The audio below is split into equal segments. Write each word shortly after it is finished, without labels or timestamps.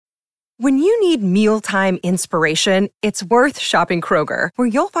When you need mealtime inspiration, it's worth shopping Kroger, where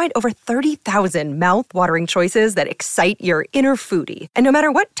you'll find over 30,000 mouth-watering choices that excite your inner foodie. And no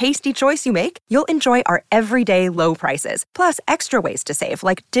matter what tasty choice you make, you'll enjoy our everyday low prices, plus extra ways to save,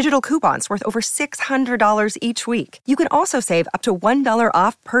 like digital coupons worth over $600 each week. You can also save up to $1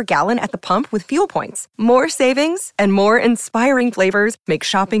 off per gallon at the pump with fuel points. More savings and more inspiring flavors make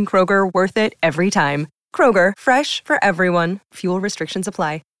shopping Kroger worth it every time. Kroger, fresh for everyone. Fuel restrictions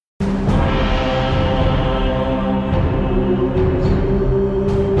apply.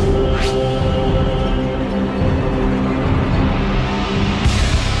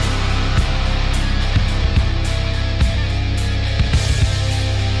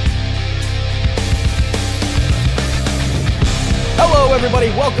 Hello, everybody.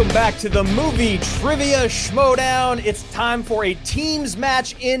 Welcome back to the Movie Trivia Schmodown. It's time for a teams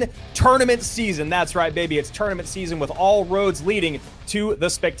match in tournament season. That's right, baby. It's tournament season with all roads leading to the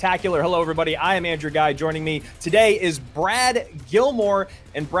spectacular. Hello, everybody. I am Andrew Guy. Joining me today is Brad Gilmore.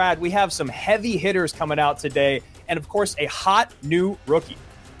 And Brad, we have some heavy hitters coming out today. And, of course, a hot new rookie.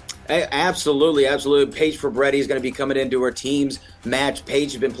 Absolutely. Paige Fabretti is going to be coming into her teams match.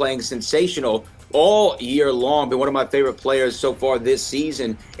 Paige has been playing sensational all year long, been one of my favorite players so far this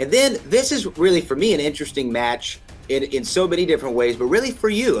season. And then this is really, for me, an interesting match in so many different ways, but really for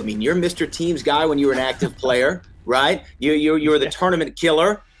you. I mean, you're Mr. Teams guy when you were an active player, right? You're the tournament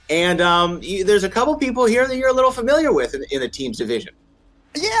killer. And there's a couple people here that you're a little familiar with in the teams division.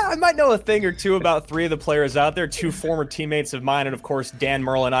 Yeah, I might know a thing or two about three of the players out there, two former teammates of mine, and of course, Dan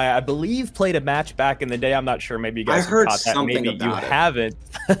Murrell and I believe, played a match back in the day. I'm not sure. Maybe you guys have caught that. Maybe you haven't.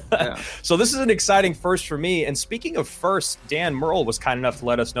 Yeah. So this is an exciting first for me. And speaking of first, Dan Murrell was kind enough to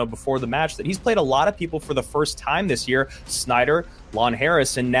let us know before the match that he's played a lot of people for the first time this year. Snyder, Lon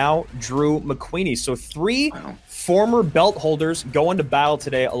Harris, and now Drew McQueenie. So three former belt holders go into battle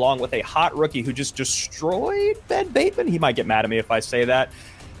today, along with a hot rookie who just destroyed Ben Bateman. He might get mad at me if I say that.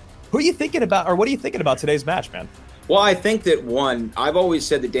 Who are you thinking about, or what are you thinking about today's match, man? Well, I think that, one, I've always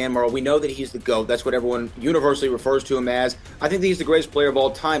said that Dan Murrell, we know that he's the GOAT. That's what everyone universally refers to him as. I think that he's the greatest player of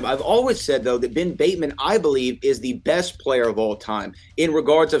all time. I've always said, though, that Ben Bateman, I believe, is the best player of all time in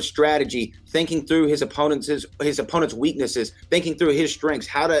regards of strategy, thinking through his opponent's weaknesses, thinking through his strengths,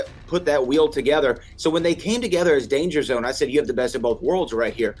 how to put that wheel together. So when they came together as Danger Zone, I said, you have the best of both worlds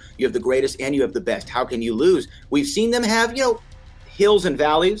right here. You have the greatest and you have the best. How can you lose? We've seen them have, hills and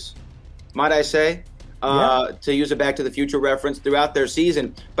valleys, might I say, to use a Back to the Future reference throughout their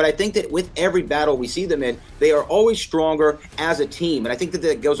season. But I think that with every battle we see them in, they are always stronger as a team. And I think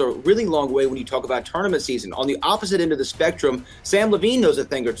that goes a really long way when you talk about tournament season. On the opposite end of the spectrum, Sam Levine knows a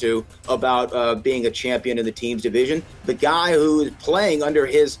thing or two about being a champion in the teams division. The guy who is playing under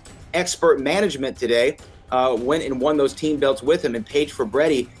his expert management today went and won those team belts with him, and Paige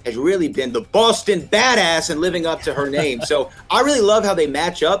Fabretti has really been the Boston badass and living up to her name. So I really love how they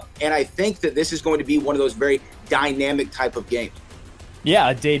match up, and I think that this is going to be one of those very dynamic type of games. Yeah,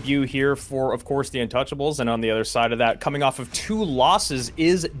 a debut here for, of course, the Untouchables, and on the other side of that, coming off of 2 losses,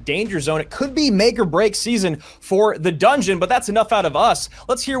 is Danger Zone. It could be make or break season for the Dungeon, but that's enough out of us.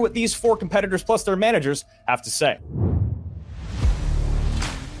 Let's hear what these 4 competitors plus their managers have to say.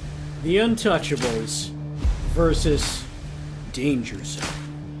 The Untouchables versus Danger Zone.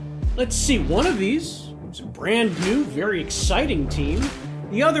 Let's see, one of these is a brand new, very exciting team.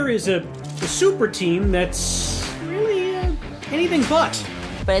 The other is a super team that's really anything but.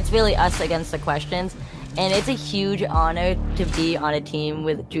 But it's really us against the questions, and it's a huge honor to be on a team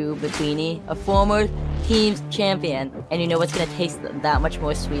with Drew McQueenie, a former team's champion. And you know what's going to taste that much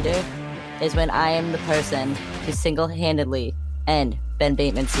more sweeter? Is when I am the person to single-handedly end Ben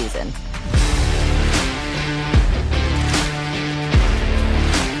Bateman's season.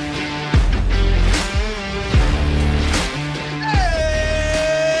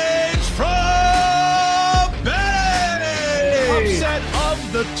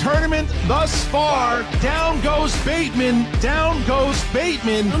 The tournament thus far. Down goes Bateman. Down goes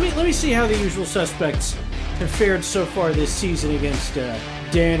Bateman. Let me see how the usual suspects have fared so far this season against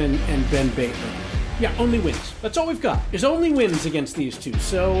Dan and Ben Bateman. Yeah, only wins. That's all we've got. There's only wins against these two.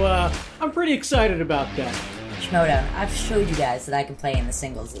 So I'm pretty excited about that. Schmodown, I've showed you guys that I can play in the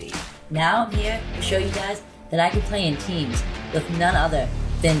singles league. Now I'm here to show you guys that I can play in teams with none other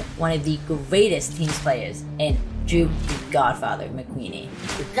than one of the greatest teams players in Drew the Godfather McQueenie.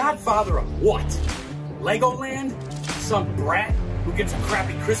 The Godfather of what? Legoland? Some brat who gets a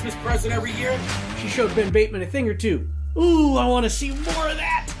crappy Christmas present every year? She showed Ben Bateman a thing or two. Ooh, I want to see more of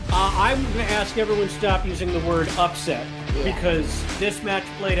that. I'm going to ask everyone to stop using the word upset because this match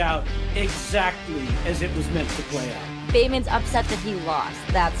played out exactly as it was meant to play out. Bateman's upset that he lost.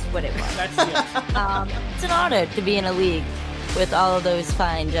 That's what it was. That's it. It's an honor to be in a league with all of those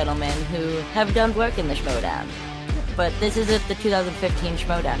fine gentlemen who have done work in the Schmodown. But this isn't the 2015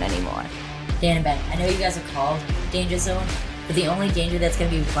 Schmodown anymore. Dan and Ben, I know you guys are called Danger Zone, but the only danger that's going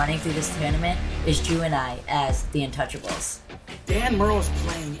to be running through this tournament is Drew and I as the Untouchables. Dan Murrow's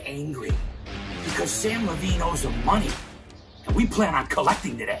playing angry because Sam Levine owes him money, and we plan on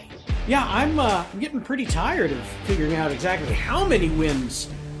collecting today. Yeah, I'm getting pretty tired of figuring out exactly how many wins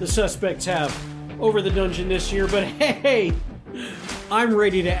the suspects have over the dungeon this year, but hey, I'm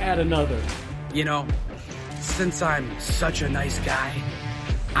ready to add another. You know, since I'm such a nice guy,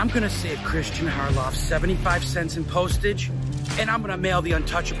 I'm gonna save Christian Harloff 75 cents in postage, and I'm gonna mail the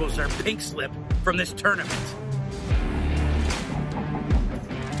Untouchables their pink slip from this tournament.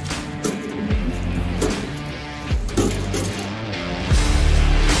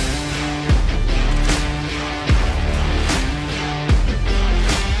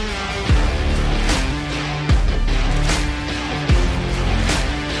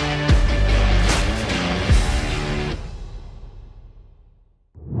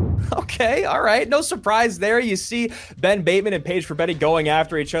 Okay, all right. No surprise there. You see Ben Bateman and Paige Ferbetti going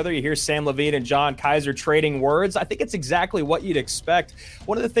after each other. You hear Sam Levine and John Kaiser trading words. I think it's exactly what you'd expect.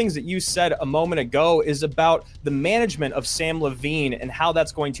 One of the things that you said a moment ago is about the management of Sam Levine and how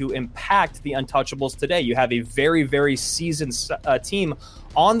that's going to impact the Untouchables today. You have a very, very seasoned team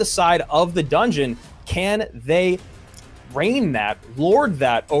on the side of the dungeon. Can they reign that, lord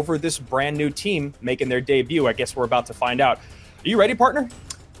that over this brand new team making their debut? I guess we're about to find out. Are you ready, partner?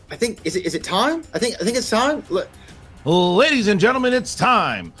 I think is it time? I think it's time. Ladies and gentlemen, it's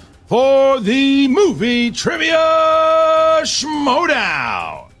time for the movie trivia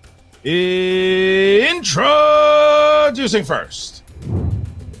Schmodown. Introducing first,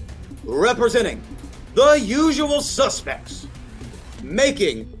 representing the usual suspects,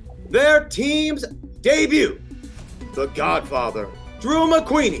 making their team's debut, the Godfather, Drew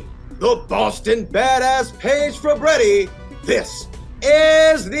McQueenie, the Boston Badass Paige Ferbetti. This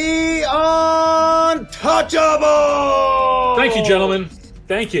is the Untouchable! Thank you, gentlemen.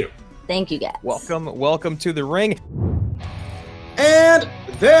 Thank you. Thank you, guys. Welcome to the ring. And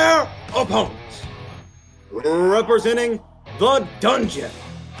their opponents, representing the Dungeon.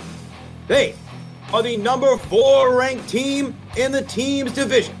 They are the number 4 ranked team in the team's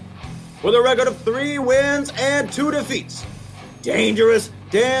division, with a record of 3 wins and 2 defeats. Dangerous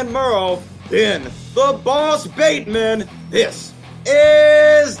Dan Murrow, then the Boss Bateman. This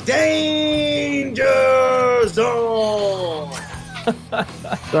is Danger Zone.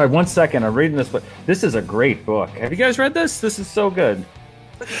 Sorry, 1 second. I'm reading this book. This is a great book. Have you guys read this? This is so good.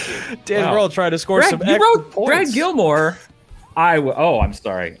 Dan Murrow tried to score some extra points. Brad Gilmore. I'm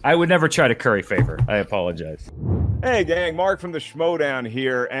sorry. I would never try to curry favor. I apologize. Hey, gang. Mark from the Schmodown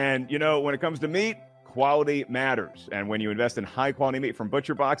here. And, you know, when it comes to meat, quality matters. And when you invest in high-quality meat from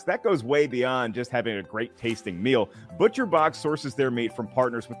ButcherBox, that goes way beyond just having a great-tasting meal. ButcherBox sources their meat from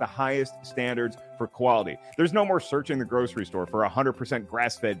partners with the highest standards for quality. There's no more searching the grocery store for 100%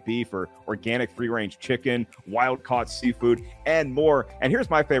 grass-fed beef or organic free-range chicken, wild-caught seafood, and more. And here's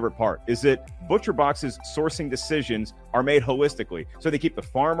my favorite part, is that ButcherBox's sourcing decisions are made holistically. So they keep the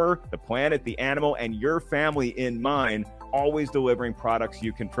farmer, the planet, the animal, and your family in mind, always delivering products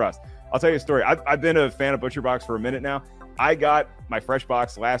you can trust. I'll tell you a story. I've been a fan of ButcherBox for a minute now. I got my fresh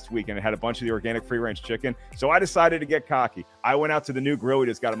box last week and it had a bunch of the organic free-range chicken. So I decided to get cocky. I went out to the new grill we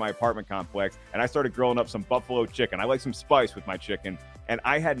just got in my apartment complex and I started grilling up some buffalo chicken. I like some spice with my chicken. And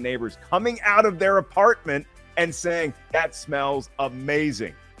I had neighbors coming out of their apartment and saying, "That smells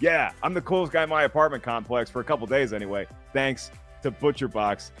amazing." Yeah, I'm the coolest guy in my apartment complex for a couple days anyway. Thanks to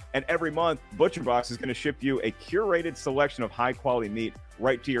ButcherBox. And every month, ButcherBox is going to ship you a curated selection of high-quality meat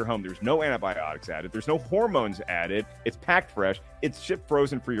right to your home. There's no antibiotics added. There's no hormones added. It's packed fresh. It's shipped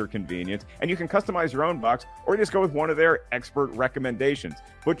frozen for your convenience. And you can customize your own box or just go with one of their expert recommendations.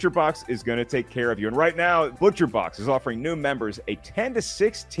 ButcherBox is going to take care of you. And right now, ButcherBox is offering new members a 10 to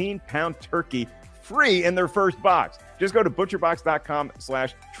 16 pound turkey free in their first box. Just go to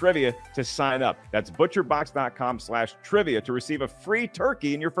butcherbox.com/trivia to sign up. That's butcherbox.com/trivia to receive a free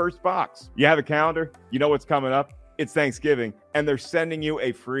turkey in your first box. You have a calendar? You know what's coming up? It's Thanksgiving, and they're sending you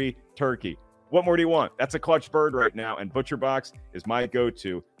a free turkey. What more do you want? That's a clutch bird right now, and ButcherBox is my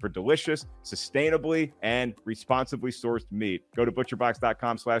go-to for delicious, sustainably, and responsibly sourced meat. Go to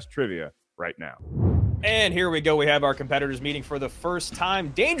butcherbox.com/trivia right now. And here we go. We have our competitors meeting for the first time.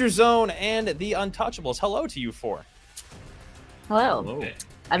 Danger Zone and the Untouchables. Hello to you four. Hello.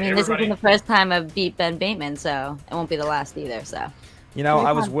 I mean, this isn't the first time I've beat Ben Bateman, so it won't be the last either, so. You know,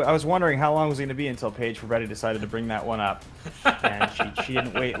 I was wondering how long it was going to be until Paige Ferretti decided to bring that one up, and she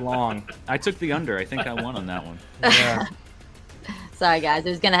didn't wait long. I took the under. I think I won on that one. Yeah. Sorry, guys. It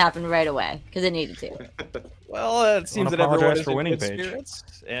was going to happen right away because it needed to. Well, it seems that everyone is for winning, in good Paige.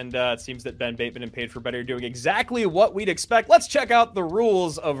 spirits, and it seems that Ben Bateman and Paige Ferretti are doing exactly what we'd expect. Let's check out the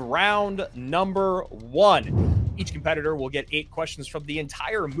rules of round number 1. Each competitor will get 8 questions from the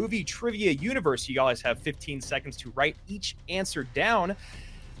entire movie trivia universe. You guys have 15 seconds to write each answer down.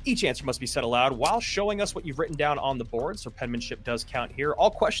 Each answer must be said aloud while showing us what you've written down on the board, so penmanship does count here.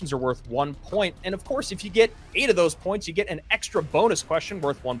 All questions are worth 1 point, and of course, if you get 8 of those points, you get an extra bonus question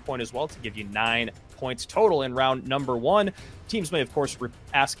worth 1 point as well to give you 9 points total in round number 1. Teams may, of course,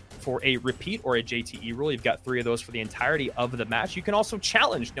 ask for a repeat or a JTE rule. You've got 3 of those for the entirety of the match. You can also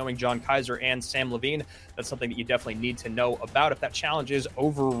challenge, knowing John Kaiser and Sam Levine. That's something that you definitely need to know about. If that challenge is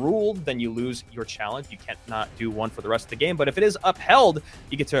overruled, then you lose your challenge. You can't not do one for the rest of the game. But if it is upheld,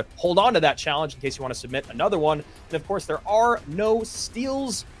 you get to hold on to that challenge in case you want to submit another one. And of course, there are no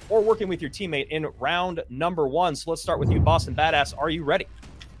steals or working with your teammate in round number 1. So let's start with you, Boston Badass. Are you ready?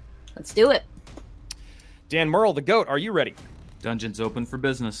 Let's do it. Dan Murrell, the GOAT, are you ready? Dungeon's open for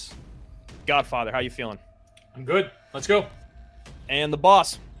business. Godfather, how you feeling? I'm good. Let's go. And the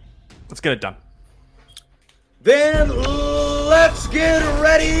boss. Let's get it done. Then let's get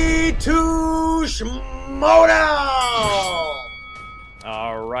ready to schmodown!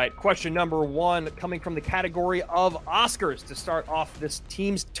 All right, question number 1 coming from the category of Oscars to start off this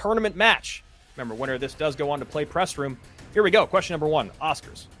team's tournament match. Remember, winner of this does go on to play Press Room. Here we go. Question number 1,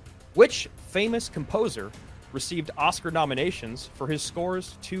 Oscars. Which famous composer received Oscar nominations for his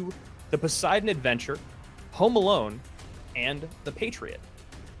scores to The Poseidon Adventure, Home Alone, and The Patriot?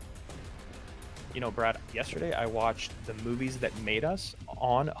 You know, Brad, yesterday I watched the movies that made us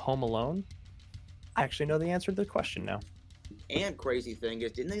on Home Alone. I actually know the answer to the question now. And crazy thing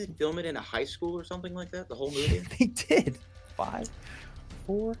is, didn't they film it in a high school or something like that, the whole movie? They did. 5,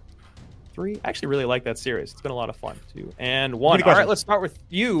 4, 3. I actually really like that series. It's been a lot of fun, too. And 1. All right, let's start with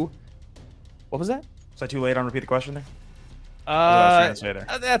you. What was that? Was that too late on repeat the question there?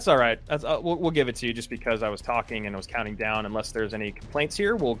 That's all right. We'll give it to you just because I was talking and I was counting down. Unless there's any complaints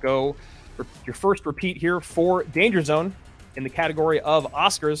here, we'll go for your first repeat here for Danger Zone in the category of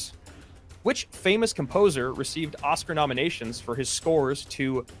Oscars. Which famous composer received Oscar nominations for his scores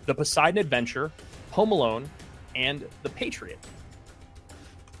to The Poseidon Adventure, Home Alone, and The Patriot?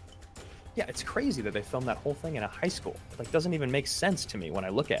 Yeah, it's crazy that they filmed that whole thing in a high school. It doesn't even make sense to me when I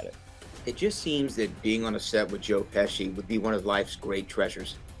look at it. It just seems that being on a set with Joe Pesci would be one of life's great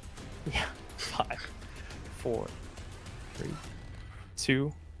treasures. Yeah. 5, 4, 3,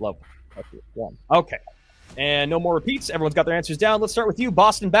 2, 1. Okay. And no more repeats. Everyone's got their answers down. Let's start with you,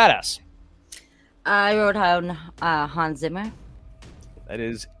 Boston Badass. I wrote down Hans Zimmer. That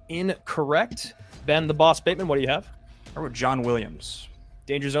is incorrect. Ben, the Boss Bateman, what do you have? I wrote John Williams.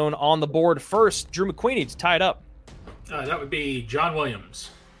 Danger Zone on the board first. Drew McQueenie to tie it up. That would be John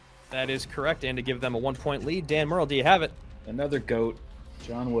Williams. That is correct, and to give them a 1-point lead. Dan Murrell, do you have it? Another GOAT,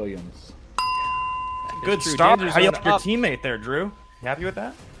 John Williams. Good start. How you up your teammate there, Drew? You happy with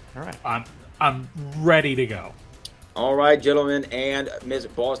that? All right. I'm ready to go. All right, gentlemen, and Ms.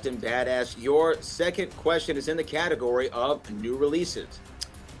 Boston Badass, your second question is in the category of new releases.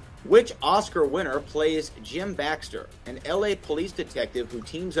 Which Oscar winner plays Jim Baxter, an LA police detective who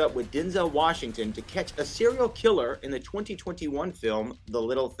teams up with Denzel Washington to catch a serial killer in the 2021 film The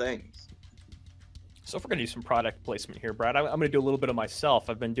Little Things? So if we're going to do some product placement here, Brad, I'm going to do a little bit of myself.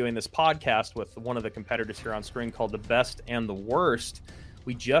 I've been doing this podcast with one of the competitors here on screen called The Best and the Worst.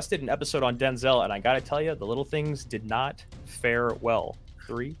 We just did an episode on Denzel, and I got to tell you, The Little Things did not fare well.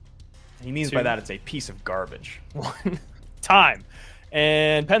 3. He means 2, by that it's a piece of garbage. 1. Time.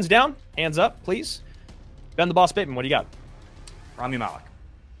 And pens down, hands up, please. Ben the Boss Bateman, what do you got? Rami Malek.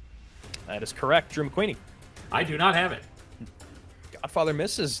 That is correct. Drew McQueenie. I do not have it. Godfather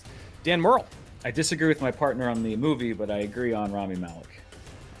misses. Dan Murrell. I disagree with my partner on the movie, but I agree on Rami Malek.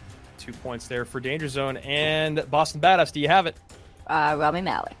 2 points there for Danger Zone. And Boston Badass, do you have it? Rami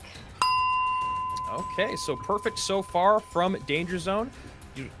Malek. Okay, so perfect so far from Danger Zone.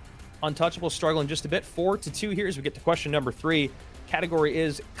 Untouchable struggling just a bit. 4-2 here as we get to question number 3. Category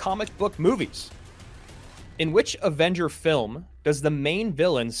is comic book movies. In which Avenger film does the main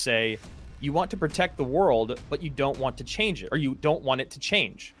villain say, you want to protect the world, but you don't want to change it, or you don't want it to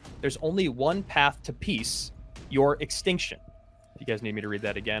change? There's only one path to peace, your extinction. If you guys need me to read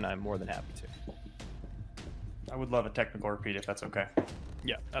that again, I'm more than happy to. I would love a technical repeat if that's okay.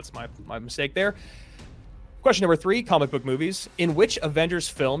 Yeah, that's my mistake there. Question number 3, comic book movies. In which Avengers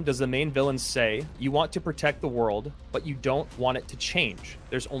film does the main villain say, "You want to protect the world, but you don't want it to change?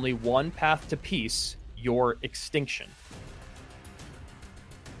 There's only one path to peace, your extinction"?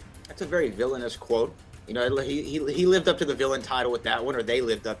 That's a very villainous quote. You know, he lived up to the villain title with that one, or they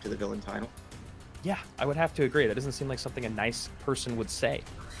lived up to the villain title. Yeah, I would have to agree. That doesn't seem like something a nice person would say.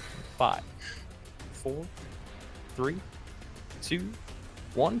 5, 4, 3, 2,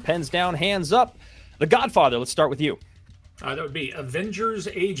 1. Pens down, hands up. The Godfather, let's start with you. That would be Avengers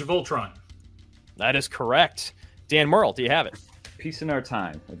Age of Ultron. That is correct. Dan Murrell, do you have it? Peace in Our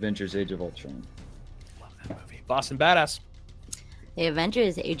Time, Avengers Age of Ultron. Love that movie. Boston Badass. The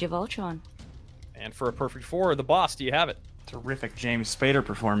Avengers Age of Ultron. And for a perfect 4, the Boss, do you have it? Terrific James Spader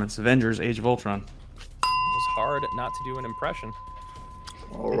performance, Avengers Age of Ultron. It was hard not to do an impression.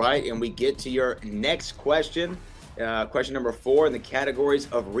 All right, and we get to your next question. Question number 4 in the categories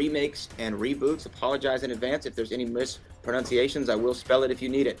of remakes and reboots. Apologize in advance if there's any mispronunciations. I will spell it if you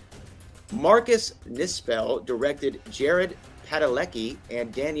need it. Marcus Nispel directed Jared Padalecki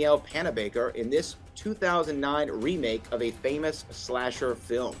and Danielle Panabaker in this 2009 remake of a famous slasher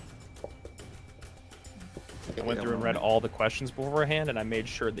film. I went through and read all the questions beforehand, and I made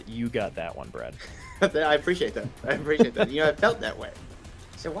sure that you got that one, Brad. I appreciate that. You know, I felt that way.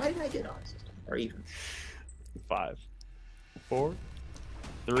 So why did I get honest or even? 5, 4,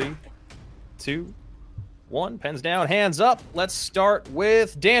 3, 2, 1. Pens down, hands up. Let's start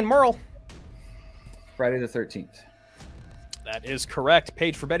with Dan Murrell. Friday the 13th. That is correct.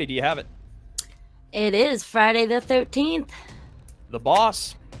 Paige for Betty, do you have it? It is Friday the 13th. The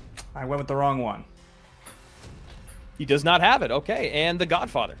Boss. I went with the wrong one. He does not have it. Okay. And The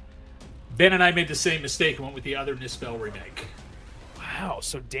Godfather. Ben and I made the same mistake and went with the other Nispel remake. Wow.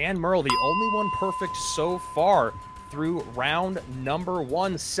 So Dan Murrell, the only one perfect so far through round number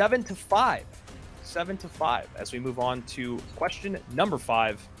 1. 7-5. 7-5 as we move on to question number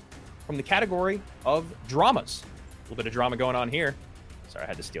 5 from the category of dramas. A little bit of drama going on here. Sorry, I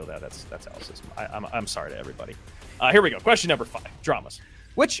had to steal that. That's Alice's. I'm sorry to everybody. Here we go. Question number 5. Dramas.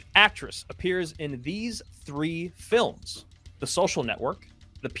 Which actress appears in these 3 films? The Social Network,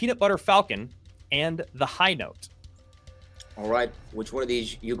 The Peanut Butter Falcon, and The High Note. All right. Which one of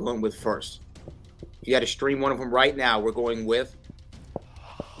these you going with first? If you had to stream one of them right now, we're going with...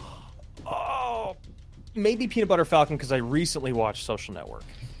 Oh, maybe Peanut Butter Falcon because I recently watched Social Network.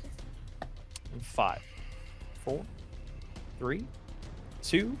 5, 4, 3,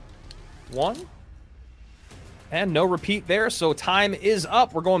 2, 1. And no repeat there, so time is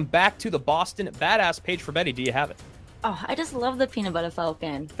up. We're going back to the Boston Badass. Page for Betty. Do you have it? Oh, I just love the Peanut Butter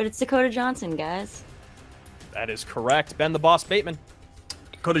Falcon, but it's Dakota Johnson, guys. That is correct. Ben the Boss Bateman.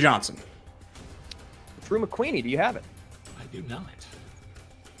 Dakota Johnson. Drew McQueenie. Do you have it? I do not.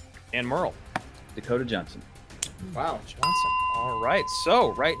 And Merle. Dakota Johnson. Wow. Johnson. All right.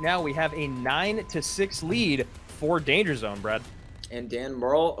 So right now we have a 9-6 lead for Danger Zone, Brad. And Dan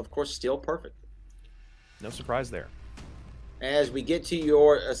Murrell, of course, still perfect. No surprise there. As we get to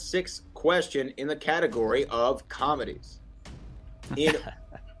your 6th question in the category of comedies.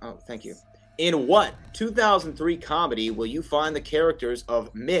 Oh, thank you. In what 2003 comedy will you find the characters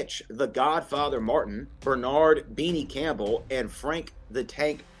of Mitch the Godfather Martin, Bernard Beanie Campbell, and Frank the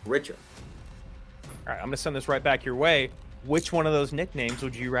Tank Richard? All right, I'm going to send this right back your way. Which one of those nicknames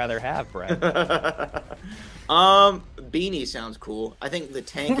would you rather have, Brad? Beanie sounds cool. I think the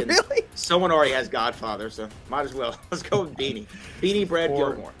Tank and someone already has Godfather, so might as well. Let's go with Beanie. Beanie Brad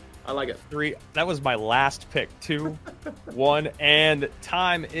Gilmore. I like it. 3. That was my last pick. 2, 1, and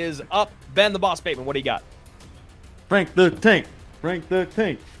time is up. Ben the Boss Bateman, what do you got? Frank the Tank. Frank the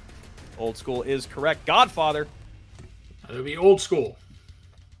Tank. Old School is correct. Godfather. That would be Old School.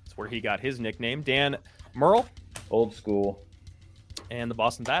 That's where he got his nickname. Dan Murrell. Old School. And the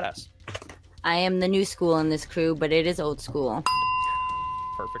Boston Badass. I am the new school in this crew, but it is Old School.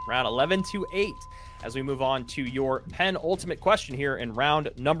 Perfect. Round 11-8 as we move on to your penultimate question here in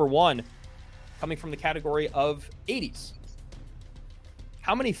round number 1, coming from the category of 80s.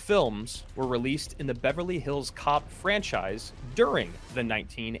 How many films were released in the Beverly Hills Cop franchise during the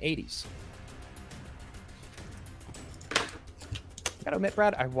 1980s? I gotta admit,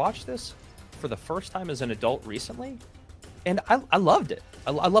 Brad, I watched this for the first time as an adult recently, and I loved it.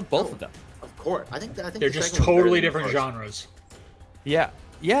 I love both of them. Of course. I think they're just totally different genres. Yeah.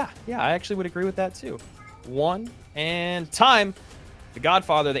 I actually would agree with that too. 1 and time. The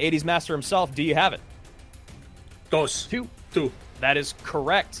Godfather, the 80s master himself. Do you have it? Dos. 2. That is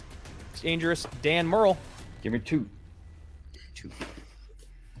correct. Dangerous Dan Murrell. Give me 2.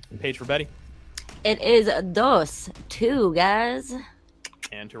 Page for Betty. It is 2, guys.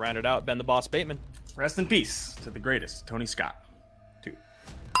 And to round it out, Ben the Boss Bateman. Rest in peace to the greatest, Tony Scott.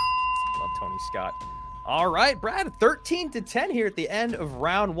 Love Tony Scott. All right, Brad, 13-10 here at the end of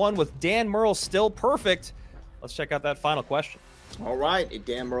round 1 with Dan Murrell still perfect. Let's check out that final question. All right, if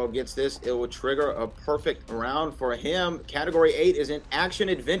Dan Murrell gets this, it will trigger a perfect round for him. Category 8 is an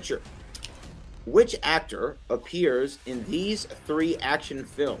action-adventure. Which actor appears in these 3 action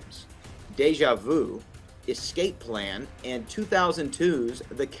films? Deja Vu, Escape Plan, and 2002's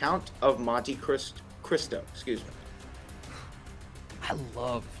The Count of Monte Cristo. Excuse me. I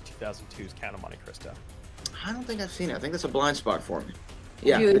love 2002's Count of Monte Cristo. I don't think I've seen it. I think that's a blind spot for me.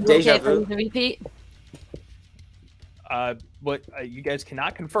 Yeah, Deja Vu. Repeat. But you guys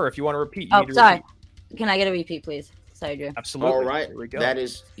cannot confer. If you want to repeat, you need to repeat. Can I get a repeat, please? Sorry, Drew. Absolutely. All right. Here we go. That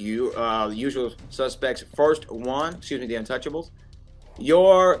is Usual Suspects' first one. Excuse me, The Untouchables.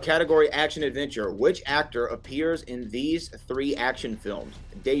 Your category action adventure. Which actor appears in these 3 action films?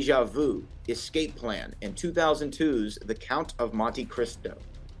 Deja Vu, Escape Plan, and 2002's The Count of Monte Cristo.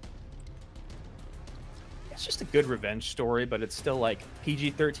 It's just a good revenge story, but it's still like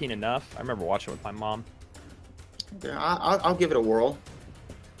PG-13 enough. I remember watching it with my mom. Yeah, I'll give it a whirl.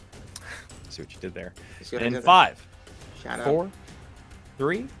 See what you did there. In 5, 4,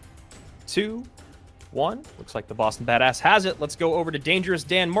 3, 2, 1. Looks like the Boston Badass has it. Let's go over to Dangerous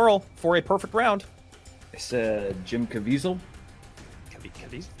Dan Murrell for a perfect round. I said Jim Caviezel.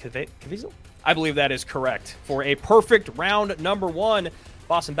 Caviezel? I believe that is correct. For a perfect round number 1,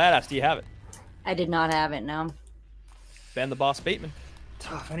 Boston Badass, do you have it? I did not have it, no. Ben the Boss Bateman.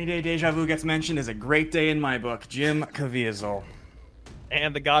 Tough. Any day Deja Vu gets mentioned is a great day in my book. Jim Caviezel.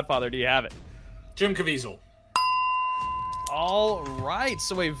 And The Godfather, do you have it? Jim Caviezel. All right,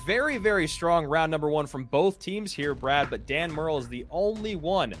 so a very, very strong round number 1 from both teams here, Brad, but Dan Murrell is the only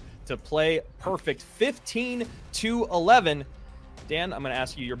one to play perfect. 15-11. Dan, I'm going to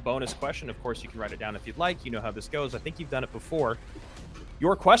ask you your bonus question. Of course, you can write it down if you'd like. You know how this goes. I think you've done it before.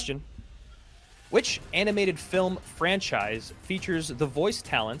 Your question: which animated film franchise features the voice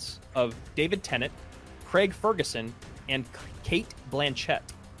talents of David Tennant, Craig Ferguson, and Cate Blanchett?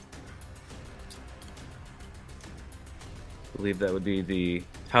 I believe that would be the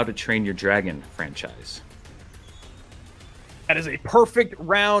How to Train Your Dragon franchise. That is a perfect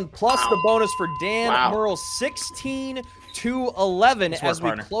round, plus the bonus for Dan Murrell, 16-11 as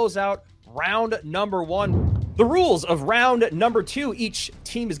we close out round number 1. The rules of round number 2, each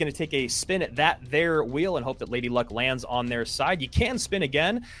team is going to take a spin at their wheel and hope that Lady Luck lands on their side. You can spin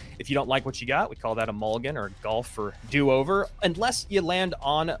again if you don't like what you got. We call that a mulligan or golf or do-over, unless you land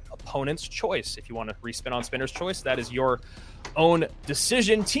on opponent's choice. If you want to respin on spinner's choice, that is your own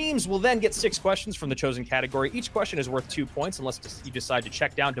decision. Teams will then get 6 questions from the chosen category. Each question is worth 2 points unless you decide to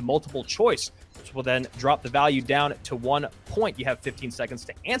check down to multiple choice, which will then drop the value down to 1 point. You have 15 seconds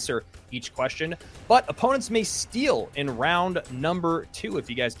to answer each question, but opponents may steal in round number 2 if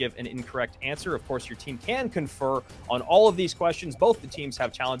you guys give an incorrect answer. Of course, your team can confer on all of these questions. Both the teams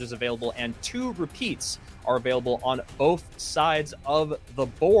have challenges available, and 2 repeats are available on both sides of the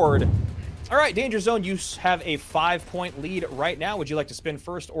board. All right, Danger Zone, you have a 5-point lead right now. Would you like to spin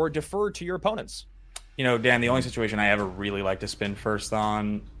first or defer to your opponents? You know, Dan, the only situation I ever really like to spin first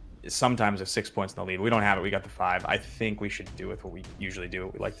on is sometimes with 6 points in the lead. We don't have it. We got the 5. I think we should do with what we usually do,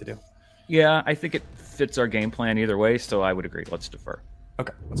 what we like to do. Yeah, I think it fits our game plan either way, so I would agree. Let's defer.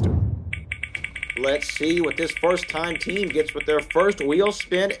 Okay, let's do it. Let's see what this first-time team gets with their first wheel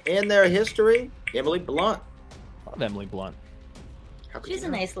spin in their history. Emily Blunt. Love Emily Blunt. She's a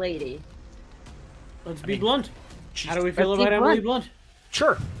nice lady. Let's be blunt. How do we feel about Emily Blunt?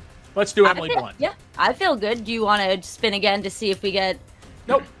 Sure. Let's do Emily Blunt. Yeah, I feel good. Do you want to spin again to see if we get...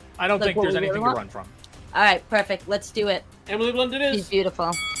 Nope. I don't think there's anything to run from. All right, perfect. Let's do it. Emily Blunt it is. She's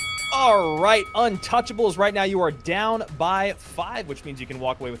beautiful. All right, Untouchables. Right now you are down by 5, which means you can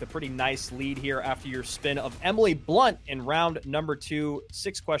walk away with a pretty nice lead here after your spin of Emily Blunt in round number 2.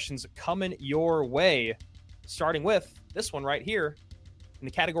 6 questions coming your way, starting with this one right here in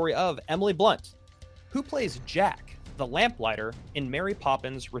the category of Emily Blunt. Who plays Jack, the lamplighter, in Mary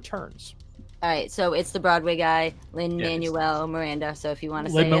Poppins Returns? All right, so it's the Broadway guy, Lin-Manuel Miranda. So if you want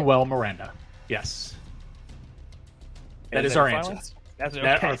to say Lin-Manuel Miranda. Yes. That is our answer. That's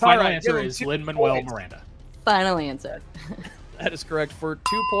okay. Our final answer is Lin-Manuel Miranda. Final answer. That is correct for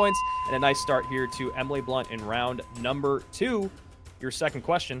 2 points, and a nice start here to Emily Blunt in round number 2. Your second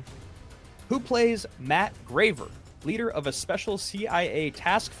question. Who plays Matt Graver, leader of a special CIA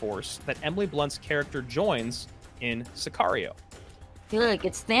task force that Emily Blunt's character joins in Sicario? I feel like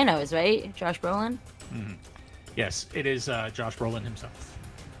it's Thanos, right? Josh Brolin? Mm-hmm. Yes, it is Josh Brolin himself.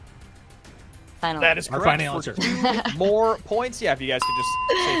 Final. That is correct. Our final answer. 2 more points. Yeah, if you guys could just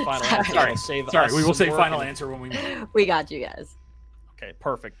say final answer. Sorry, we will say final answer when we move. We got you guys. Okay,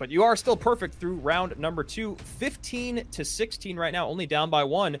 perfect. But you are still perfect through round number 2. 15-16 right now, only down by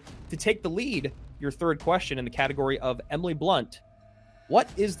 1. To take the lead, your third question in the category of Emily Blunt. What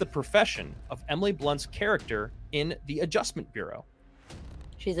is the profession of Emily Blunt's character in the Adjustment Bureau?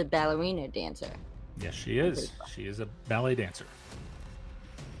 She's a ballerina dancer. Yes, she is. She is a ballet dancer.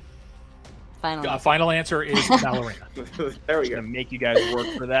 Final answer is ballerina. There we go. Gonna make you guys work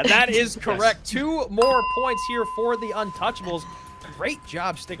for that. That is correct. 2 more points here for the Untouchables. Great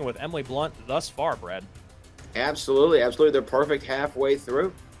job sticking with Emily Blunt thus far, Brad. Absolutely. They're perfect halfway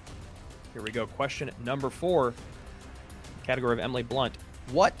through. Here we go. Question number 4. Category of Emily Blunt.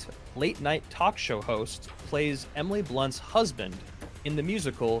 What late-night talk show host plays Emily Blunt's husband in the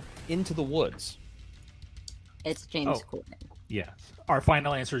musical Into the Woods? It's James Corden. Yes. Our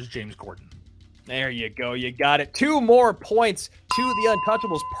final answer is James Corden. There you go. You got it. 2 more points to the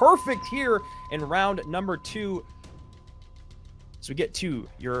Untouchables. Perfect here in round number 2. So we get to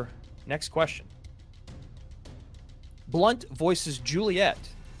your next question. Blunt voices Juliet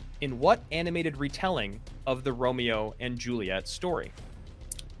in what animated retelling of the Romeo and Juliet story?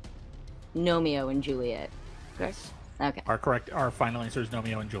 Romeo and Juliet. Correct? Okay. Our final answer is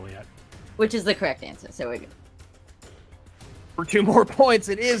Romeo and Juliet. Which is the correct answer, so we're good. For 2 more points,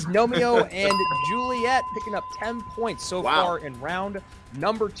 it is Romeo and Juliet, picking up 10 points so far in round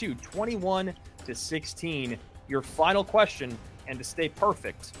number 2, 21-16. Your final question, and to stay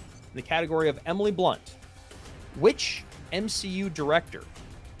perfect, in the category of Emily Blunt. Which MCU director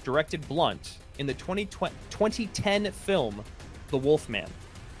directed Blunt in the 2010 film The Wolfman?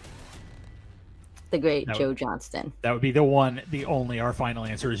 The great Joe Johnston. That would be the one, the only. Our final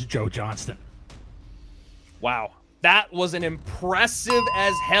answer is Joe Johnston. Wow. That was an impressive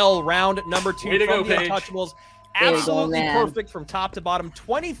as hell round number 2 from the Untouchables. Absolutely perfect from top to bottom.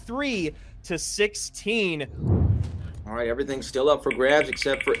 23-16. All right, everything's still up for grabs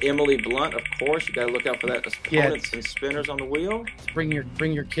except for Emily Blunt, of course. You got to look out for that opponents and spinners on the wheel. Bring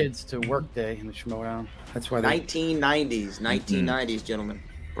your kids to work day in the Schmodown. That's why 1990s, gentlemen.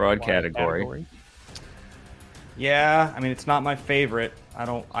 Broad category. Yeah, I mean, it's not my favorite. I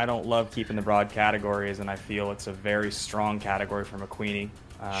don't love keeping the broad categories, and I feel it's a very strong category for McQueenie.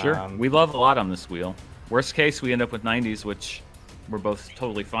 Sure, we love a lot on this wheel. Worst case, we end up with 90s, which we're both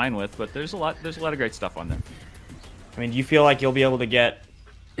totally fine with. But there's a lot of great stuff on there. I mean, do you feel like you'll be able to get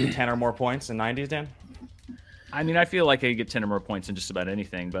 10 or more points in 90s, Dan? I mean, I feel like I could get 10 or more points in just about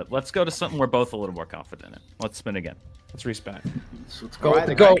anything, but let's go to something we're both a little more confident in. Let's spin again. Let's respin it. Let's go with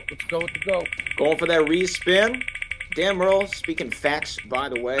the go. Let's go with the go. Going for that respin. Dan Merle, speaking facts, by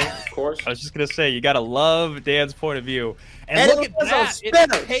the way, of course. I was just going to say, you got to love Dan's point of view. And look at that.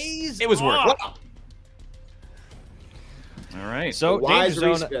 It pays It was worth it. All right. So, wise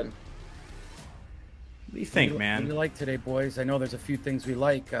Danger Zone. respin. What do you think, man? What do you like today, boys? I know there's a few things we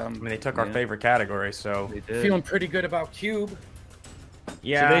like. I mean, they took our favorite category, so They did. Feeling pretty good about Cube.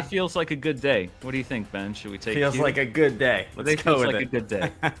 yeah. Today feels like a good day. What do you think, Ben? Should we take feels Q? like a good day. Let's Today go feels with like it. a good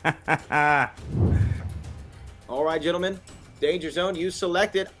day. All right, gentlemen. Danger Zone, you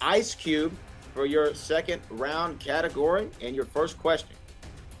selected Ice Cube for your second round category. And your first question.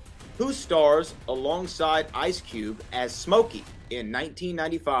 Who stars alongside Ice Cube as Smokey in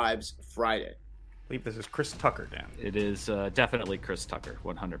 1995's Friday? I believe this is Chris Tucker, Dan. It is definitely Chris Tucker,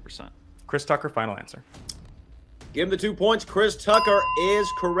 100%. Chris Tucker, final answer. Give him the 2 points. Chris Tucker is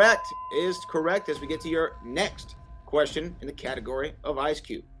correct. As we get to your next question in the category of Ice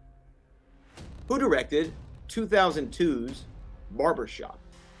Cube. Who directed 2002's Barbershop? I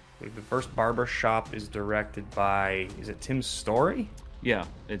believe the first Barbershop is directed by, is it Tim Story? Yeah,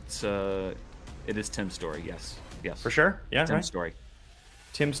 it is Tim Story. Yes. For sure? Yeah, Tim right? Story.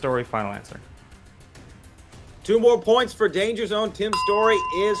 Tim Story, final answer. 2 more points for Danger Zone. Tim Story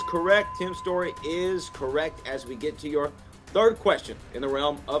is correct. As we get to your third question in the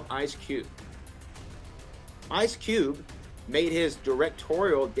realm of Ice Cube. Ice Cube made his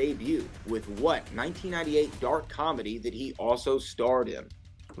directorial debut with what 1998 dark comedy that he also starred in?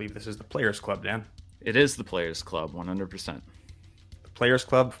 I believe this is the Players Club, Dan. It is the Players Club, 100%. The Players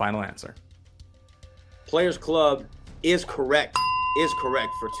Club, final answer. Players Club is correct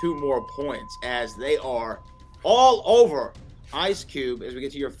for 2 more points, as they are all over Ice Cube as we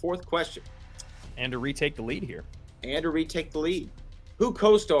get to your fourth question. And to retake the lead here. Who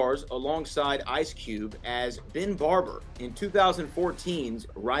co-stars alongside Ice Cube as Ben Barber in 2014's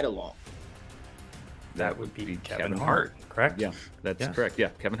Ride Along? That would be Kevin Hart, correct? Yeah, that's correct. Yeah,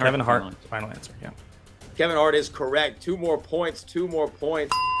 Kevin Hart, final answer, yeah. Kevin Hart is correct. 2 more points.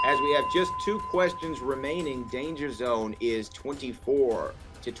 As we have just 2 questions remaining, Danger Zone is 24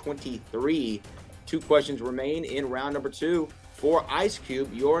 to 23. 2 questions remain in round number 2. For Ice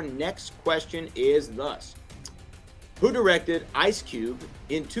Cube, your next question is thus. Who directed Ice Cube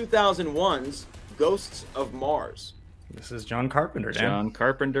in 2001's Ghosts of Mars? This is John Carpenter, Dan. John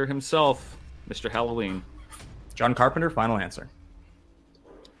Carpenter himself, Mr. Halloween. John Carpenter, final answer.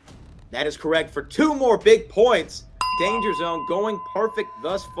 That is correct for 2 more big points. Danger Zone going perfect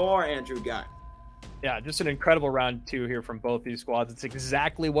thus far, Andrew Guy. Yeah, just an incredible round 2 here from both these squads. It's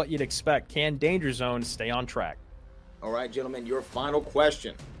exactly what you'd expect. Can Danger Zone stay on track? All right, gentlemen, your final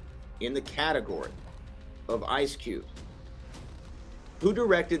question in the category of Ice Cube. Who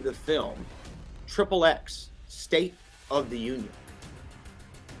directed the film XXX, State of the Union?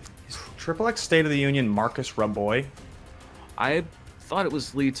 Is XXX State of the Union Marcus Raboy? I thought it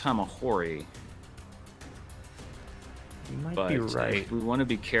was Lee Tamahori. You might be right. If we want to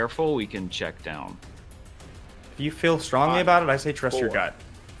be careful, we can check down. If you feel strongly about it, I say trust 4, your gut.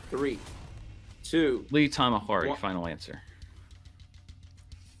 3, 2. Lee Tamahori, 1. final answer.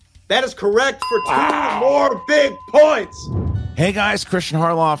 That is correct for 2 more big points. Hey guys, Christian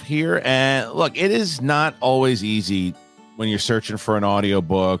Harloff here. And look, it is not always easy when you're searching for an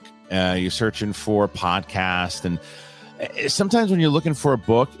audiobook, you're searching for a podcast. And sometimes when you're looking for a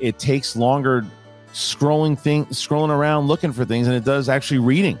book, it takes longer scrolling around looking for things than it does actually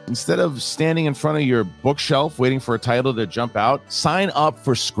reading. Instead of standing in front of your bookshelf waiting for a title to jump out, sign up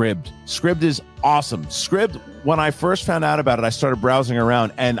for Scribd. Scribd is awesome. Scribd, when I first found out about it, I started browsing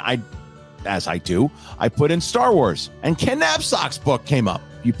around and I put in Star Wars and Ken Knapsack's book came up.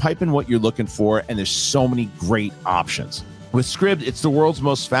 You pipe in what you're looking for and there's so many great options. With Scribd, it's the world's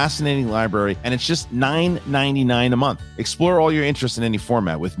most fascinating library, and it's just $9.99 a month. Explore all your interests in any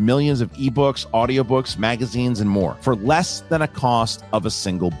format with millions of ebooks, audiobooks, magazines, and more for less than a cost of a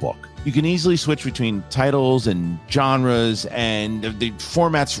single book. You can easily switch between titles and genres and the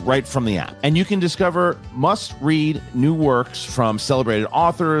formats right from the app. And you can discover must-read new works from celebrated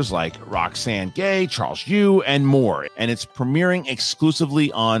authors like Roxane Gay, Charles Yu, and more. And it's premiering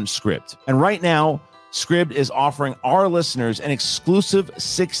exclusively on Scribd. And right now, Scribd is offering our listeners an exclusive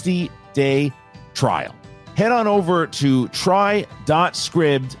 60-day trial. Head on over to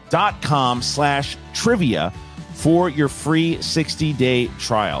try.scribd.com/trivia for your free 60-day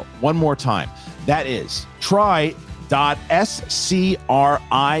trial. One more time. That is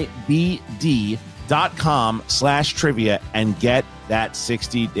try.scribd.com/trivia and get that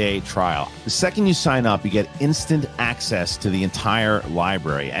 60-day trial. The second you sign up, you get instant access to the entire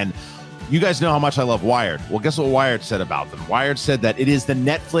library. And you guys know how much I love Wired. Well, guess what Wired said about them? Wired said that it is the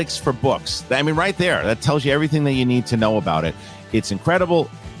Netflix for books. I mean, right there, that tells you everything that you need to know about it. It's incredible.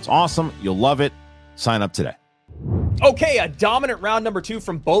 It's awesome. You'll love it. Sign up today. Okay, a dominant round number 2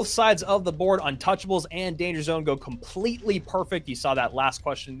 from both sides of the board. Untouchables and Danger Zone go completely perfect. You saw that last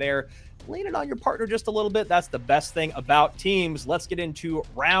question there. Leaning on your partner just a little bit. That's the best thing about teams. Let's get into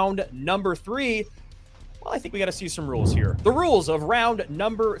round number 3. Well, I think we got to see some rules here. The rules of round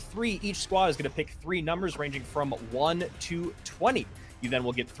number 3. Each squad is going to pick 3 numbers ranging from 1 to 20. You then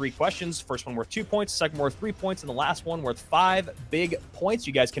will get 3 questions. First one worth 2 points, second one worth 3 points, and the last one worth 5 big points.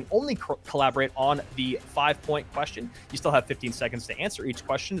 You guys can only collaborate on the 5-point question. You still have 15 seconds to answer each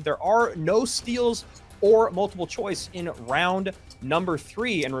question. There are no steals or multiple choice in round number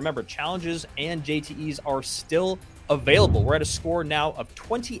 3. And remember, challenges and JTEs are still available. We're at a score now of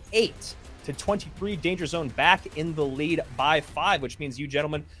 28 to 23. Danger Zone back in the lead by 5, which means you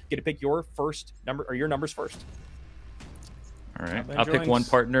gentlemen get to pick your first number or your numbers first. All right, I'll pick one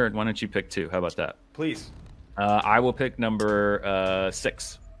partner, and why don't you pick 2? How about that? Please. I will pick number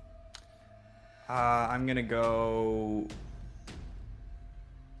 6. I'm gonna go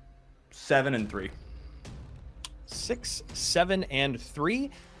 7 and 3. 6, 7, and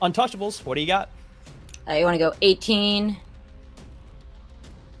 3. Untouchables, what do you got? You want to go 18,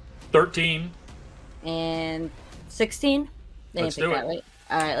 13, and 16? Let's do it. Right?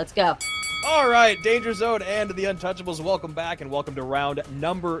 All right, let's go. All right, Danger Zone and the Untouchables, welcome back and welcome to round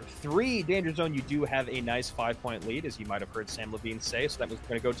number 3. Danger Zone, you do have a nice 5-point lead, as you might have heard Sam Levine say, so that means we're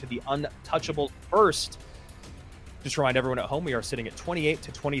going to go to the Untouchables first. Just to remind everyone at home, we are sitting at 28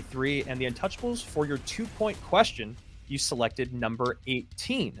 to 23, and the Untouchables, for your 2-point question, you selected number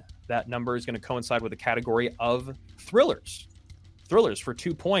 18. That number is going to coincide with the category of thrillers. Thrillers for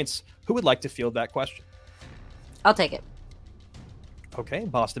 2 points. Who would like to field that question? I'll take it. Okay,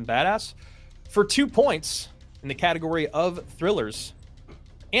 Boston Badass. For 2 points in the category of thrillers,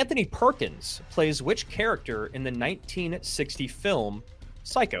 Anthony Perkins plays which character in the 1960 film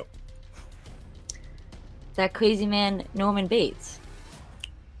Psycho? that crazy man Norman Bates.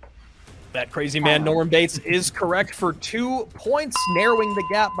 That crazy man Norman Bates is correct for 2 points, narrowing the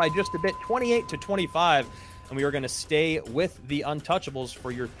gap by just a bit, 28-25. And we are going to stay with the Untouchables for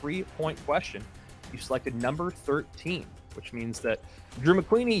your 3-point question. You selected number 13, which means that Drew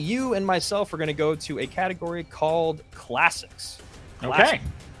McQueenie, you and myself are going to go to a category called Classics. Okay.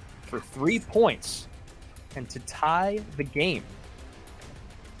 For 3 points. And to tie the game,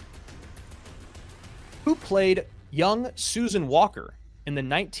 who played young Susan Walker in the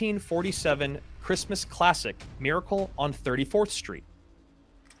 1947 Christmas classic Miracle on 34th Street?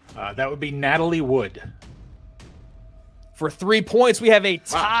 That would be Natalie Wood. For 3 points, we have a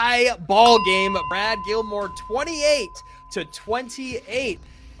tie ball game. Brad Gilmore, 28-28. And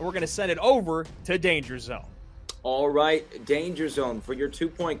we're going to send it over to Danger Zone. All right, Danger Zone. For your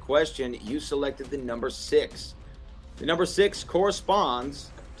 2-point question, you selected the number 6. The number 6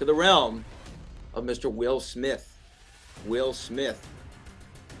 corresponds to the realm of Mr. Will Smith. Will Smith.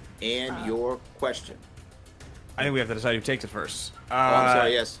 And your question. I think we have to decide who takes it first. I'm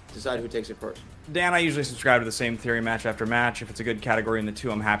sorry, yes. Decide who takes it first. Dan, I usually subscribe to the same theory match after match. If it's a good category in the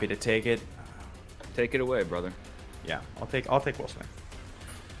 2, I'm happy to take it. Take it away, brother. Yeah, I'll take Will Smith.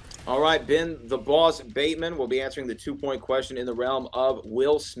 All right, Ben, the boss Bateman will be answering the 2-point question in the realm of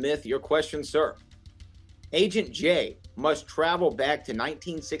Will Smith. Your question, sir. Agent J must travel back to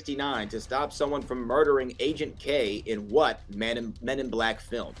 1969 to stop someone from murdering Agent K in what Men in Black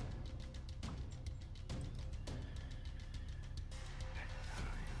film?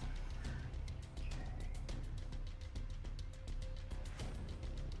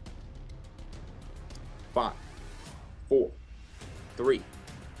 Five, 4, 3,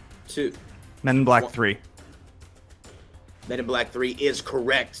 2. Men in Black 3. Men in Black 3 is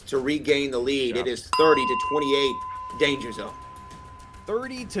correct to regain the lead. It is 30-28. Danger Zone.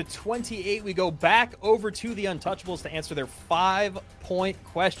 30-28. We go back over to the Untouchables to answer their 5-point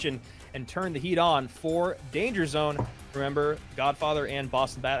question and turn the heat on for Danger Zone. Remember, Godfather and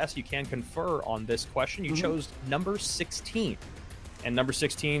Boston Badass, you can confer on this question. You chose number 16. And number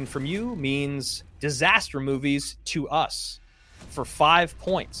 16 from you means disaster movies to us for 5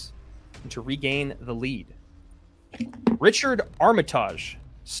 points and to regain the lead. Richard Armitage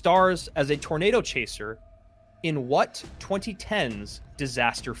stars as a tornado chaser in what 2010's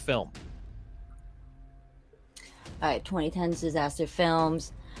disaster film? All right, 2010's disaster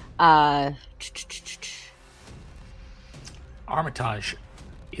films. Armitage.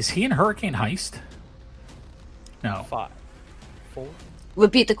 Is he in Hurricane Heist? No. 5, 4.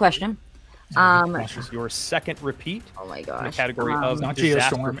 Repeat the question. This is your second repeat. Oh my gosh. In the category of not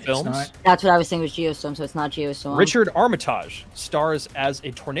disaster Geostorm, films. That's what I was saying was Geostorm, so it's not Geostorm. Richard Armitage stars as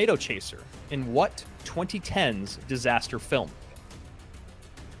a tornado chaser in what 2010's disaster film?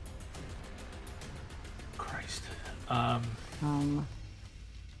 Christ.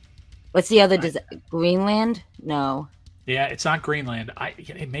 What's the other? Greenland? No. Yeah, it's not Greenland.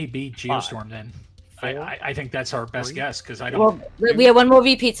 It may be Geostorm then. I think that's our best guess because I don't. Well, we have one more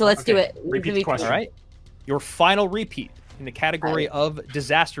repeat, so let's do it. Repeat the question. All right. Your final repeat in the category of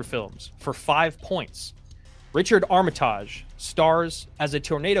disaster films for 5 points. Richard Armitage stars as a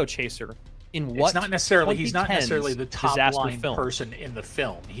tornado chaser in what? It's not necessarily. He's not 2010's necessarily the top line film? person in the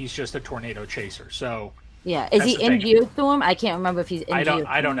film. He's just a tornado chaser. So. Yeah, is he in Geostorm? I can't remember if he's in Geostorm.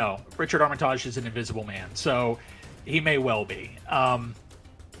 I don't know. Richard Armitage is an Invisible Man, so he may well be.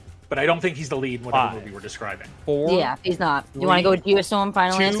 But I don't think he's the lead in whatever movie we're describing. 4. Yeah, he's not. You want to go with Geostorm?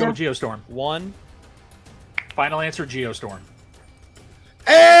 Final answer. Geostorm. 1. Final answer. Geostorm.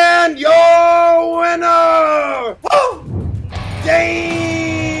 And your winner,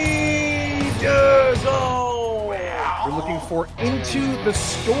 Danger Zone. We're looking for Into the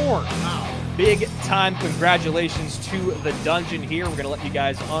Storm. Big time congratulations to the dungeon here. We're going to let you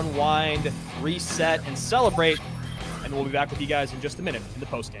guys unwind, reset, and celebrate. And we'll be back with you guys in just a minute in the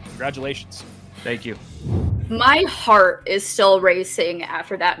post-game. Congratulations. Thank you. My heart is still racing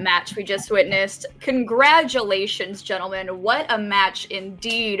after that match we just witnessed. Congratulations, gentlemen. What a match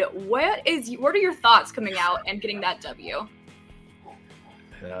indeed. What are your thoughts coming out and getting that W?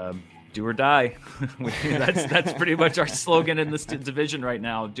 Do or die. That's pretty much our slogan in this division right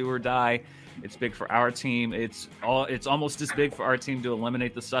now. Do or die. It's big for our team. It's almost as big for our team to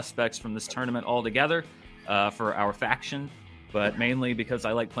eliminate the suspects from this tournament altogether. For our faction, but mainly because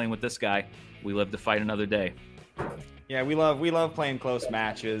I like playing with this guy. We live to fight another day. Yeah, we love playing close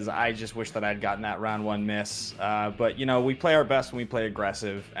matches. I just wish that I'd gotten that round 1 miss. But we play our best when we play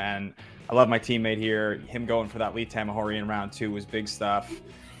aggressive, and I love my teammate here. Him going for that Lee Tamahori in round 2 was big stuff.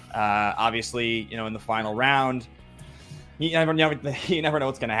 Obviously, in the final round, You never know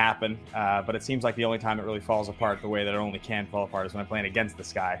what's going to happen, but it seems like the only time it really falls apart the way that it only can fall apart is when I'm playing against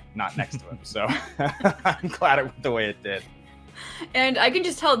this guy, not next to him. So I'm glad it went the way it did. And I can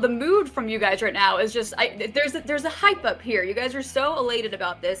just tell the mood from you guys right now is just there's a hype up here. You guys are so elated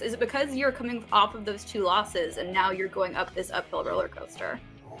about this. Is it because you're coming off of those 2 losses and now you're going up this uphill roller coaster?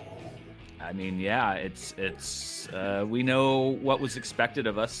 I mean, yeah, it's we know what was expected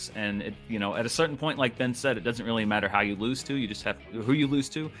of us, and at a certain point, like Ben said, it doesn't really matter how you lose to. You just have who you lose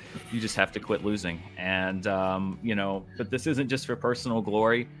to. You just have to quit losing, and But this isn't just for personal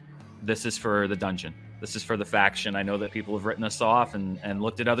glory. This is for the dungeon. This is for the faction. I know that people have written us off and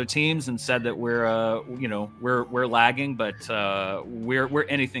looked at other teams and said that we're lagging, but we're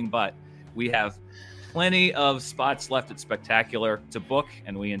anything but. We have plenty of spots left at Spectacular to book,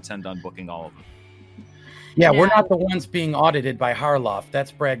 and we intend on booking all of them. Yeah, we're not the ones being audited by Harloff.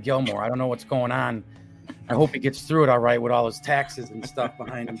 That's Brad Gilmore. I don't know what's going on. I hope he gets through it all right with all his taxes and stuff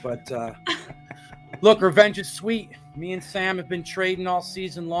behind him. But look, revenge is sweet. Me and Sam have been trading all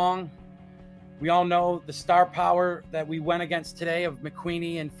season long. We all know the star power that we went against today of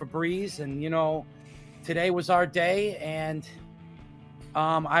McQueenie and Febreze. And, today was our day. And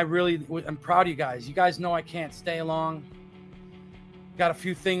I'm proud of you guys. You guys know I can't stay long. Got a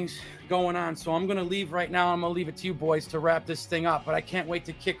few things going on, so I'm going to leave right now. I'm going to leave it to you boys to wrap this thing up, but I can't wait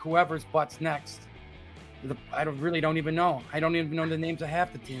to kick whoever's butts next. I don't even know. I don't even know the names of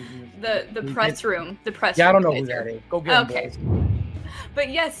half the teams. The press room. The press room. Yeah, I don't know who that is. Go get them, boys. But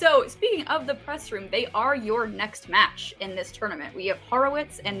yeah, so speaking of the press room, they are your next match in this tournament. We have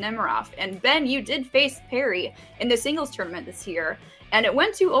Horowitz and Nemiroff. And Ben, you did face Perry in the singles tournament this year, and it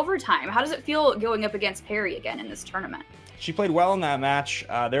went to overtime. How does it feel going up against Perry again in this tournament? She played well in that match.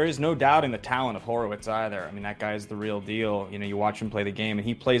 There is no doubting the talent of Horowitz either. I mean, that guy's the real deal. You watch him play the game, and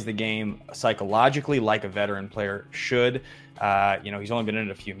he plays the game psychologically like a veteran player should. He's only been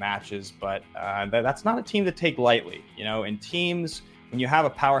in a few matches, but that's not a team to take lightly. In teams, when you have a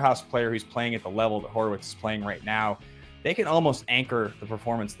powerhouse player who's playing at the level that Horowitz is playing right now, they can almost anchor the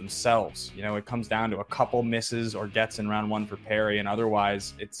performance themselves. It comes down to a couple misses or gets in round 1 for Perry, and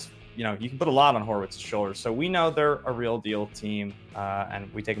otherwise it's you can put a lot on Horowitz's shoulders. So we know they're a real deal team,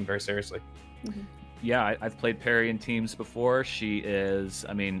 and we take them very seriously. Mm-hmm. Yeah, I've played Perry in teams before. She is,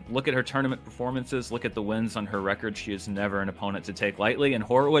 look at her tournament performances, look at the wins on her record. She is never an opponent to take lightly, and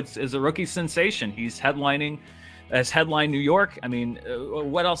Horowitz is a rookie sensation. He's headlining New York.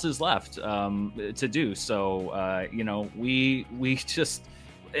 What else is left to do? So, we just,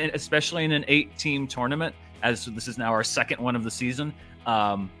 especially in an 8-team tournament, as this is now our second one of the season,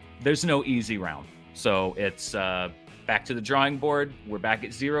 there's no easy round. So it's back to the drawing board. We're back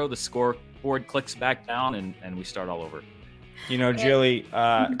at 0. The scoreboard clicks back down, and we start all over. Jilly,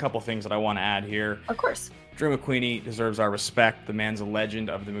 a couple things that I want to add here. Of course. Drew McQueenie deserves our respect. The man's a legend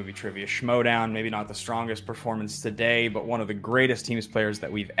of the movie Trivia Schmodown. Maybe not the strongest performance today, but one of the greatest teams players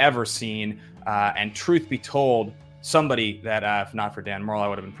that we've ever seen. And truth be told, somebody that, if not for Dan Murrell, I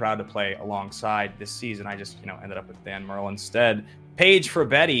would have been proud to play alongside this season. I just, ended up with Dan Murrell instead. Paige for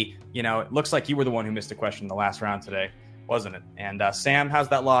Betty, it looks like you were the one who missed a question in the last round today, wasn't it? And Sam, how's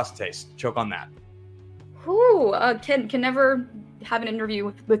that loss taste? Choke on that. Can never have an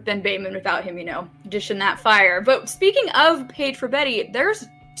interview with Ben Bateman without him, dishing that fire. But speaking of Paige for Betty, there's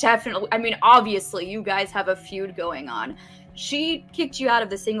definitely, obviously you guys have a feud going on. She kicked you out of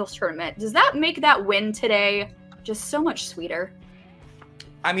the singles tournament. Does that make that win today just so much sweeter?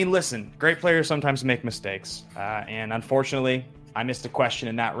 Listen, great players sometimes make mistakes. And unfortunately, I missed a question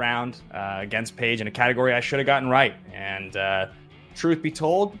in that round against Paige in a category I should have gotten right. And truth be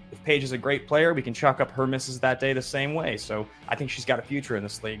told, if Paige is a great player, we can chalk up her misses that day the same way. So I think she's got a future in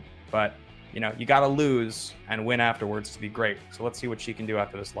this league. But, you got to lose and win afterwards to be great. So let's see what she can do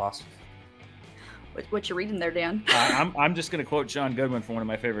after this loss. What you reading there, Dan? I'm just going to quote John Goodwin from one of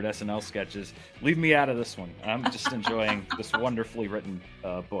my favorite SNL sketches. Leave me out of this one. I'm just enjoying this wonderfully written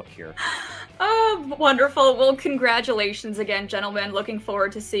book here. Oh, wonderful. Well, congratulations again, gentlemen. Looking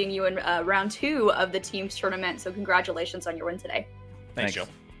forward to seeing you in round 2 of the teams tournament. So congratulations on your win today. Thanks, Joe.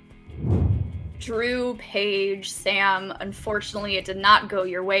 Drew, Paige, Sam, unfortunately it did not go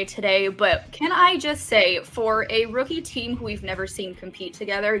your way today, but can I just say, for a rookie team who we've never seen compete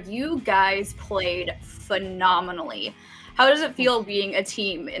together, you guys played phenomenally. How does it feel being a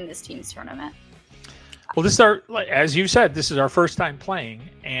team in this team's tournament? Well, as you said, this is our first time playing,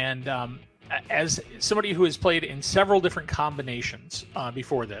 and as somebody who has played in several different combinations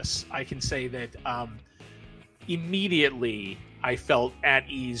before this, I can say that immediately I felt at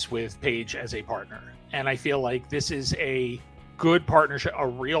ease with Paige as a partner. And I feel like this is a good partnership, a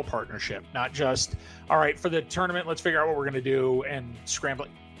real partnership, not just, all right, for the tournament, let's figure out what we're going to do and scramble.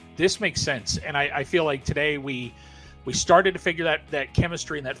 This makes sense. And I feel like today we started to figure that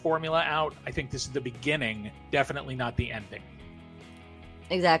chemistry and that formula out. I think this is the beginning, definitely not the ending.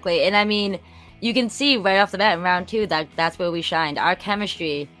 Exactly. And I mean, you can see right off the bat in round 2 that's where we shined. Our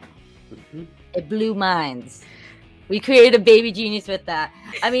chemistry, it blew minds. We created a baby genius with that.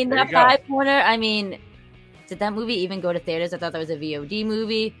 I mean, that 5-pointer, I mean, did that movie even go to theaters? I thought that was a VOD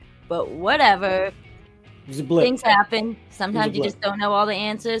movie, but whatever. It was a blip. Things happen. Sometimes you just don't know all the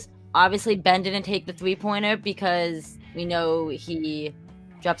answers. Obviously, Ben didn't take the 3-pointer because we know he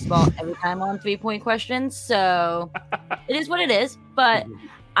drops the ball every time on 3-point questions. So it is what it is. But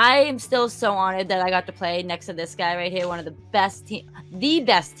I am still so honored that I got to play next to this guy right here, one of the best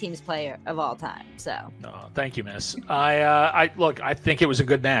teams player of all time. So, thank you, Miss. I think it was a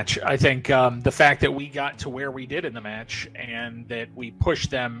good match. I think the fact that we got to where we did in the match and that we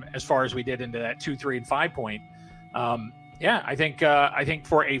pushed them as far as we did into that 2, 3, and 5-point. I think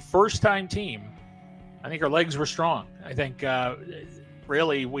for a first-time team, I think our legs were strong. I think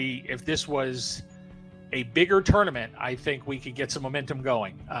really if this was a bigger tournament, I think we could get some momentum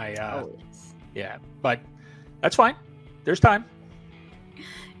going. But that's fine. There's time.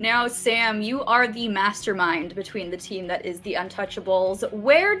 Now, Sam, you are the mastermind between the team that is the Untouchables.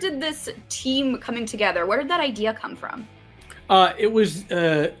 Where did this team coming together? Where did that idea come from? It was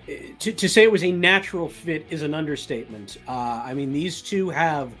to say it was a natural fit is an understatement. I mean, these two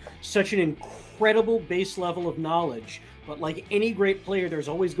have such an incredible base level of knowledge, but like any great player, there's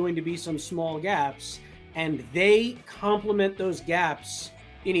always going to be some small gaps, and they complement those gaps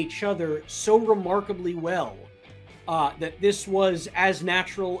in each other so remarkably well that this was as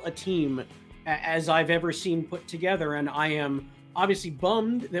natural a team as I've ever seen put together, and I am obviously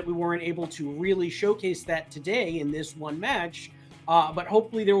bummed that we weren't able to really showcase that today in this one match, but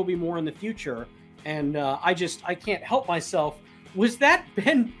hopefully there will be more in the future. And I can't help myself. Was that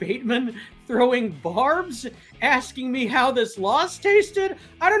Ben Bateman throwing barbs, asking me how this loss tasted?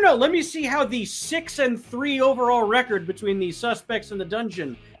 I don't know. Let me see how the 6-3 overall record between the suspects in the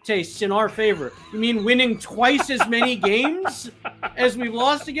dungeon tastes in our favor. You mean winning twice as many games as we've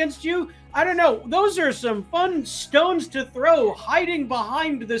lost against you? I don't know. Those are some fun stones to throw, hiding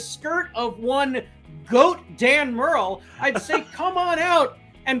behind the skirt of one GOAT Dan Murrell. I'd say come on out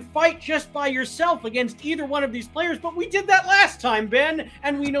and fight just by yourself against either one of these players. But we did that last time, Ben,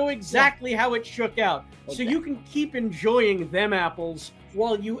 and we know exactly how it shook out. Okay. So you can keep enjoying them apples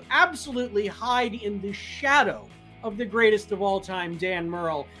while you absolutely hide in the shadow of the greatest of all time, Dan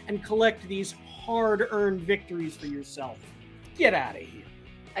Murrell, and collect these hard-earned victories for yourself. Get out of here.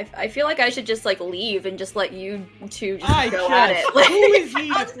 I feel like I should just leave and just let you two just go at it. Who is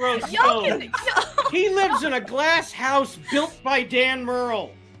he to throw stones? He lives in a glass house built by Dan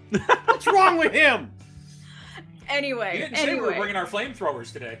Murrell. What's wrong with him? Anyway, we didn't say we were bringing our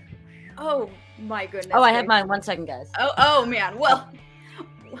flamethrowers today. Oh my goodness. Oh, I have mine. 1 second, guys. Oh man. Well,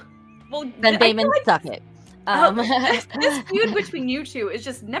 Ben Bateman, suck it. This feud between you two is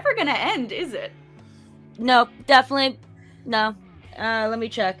just never gonna end, is it? No, definitely no. Let me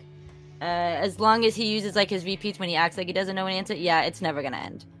check. As long as he uses his repeats when he acts like he doesn't know an answer, it's never gonna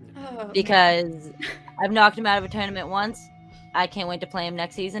end. Because I've knocked him out of a tournament once. I can't wait to play him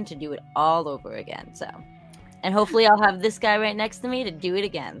next season to do it all over again. So, and hopefully I'll have this guy right next to me to do it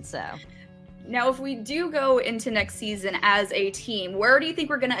again. So. Now, if we do go into next season as a team, where do you think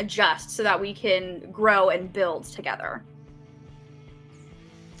we're going to adjust so that we can grow and build together?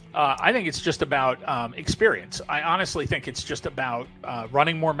 I think it's just about experience. I honestly think it's just about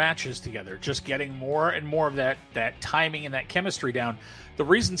running more matches together, just getting more and more of that timing and that chemistry down. The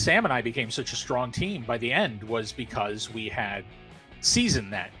reason Sam and I became such a strong team by the end was because we had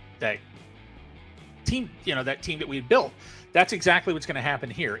seasoned that team, that team that we had built. That's exactly what's going to happen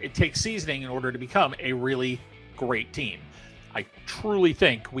here. It takes seasoning in order to become a really great team. I truly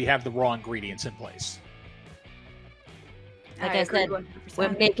think we have the raw ingredients in place. Like I said, 100%. We're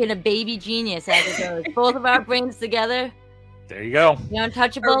making a baby genius as it goes. Both of our brains together. There you go. The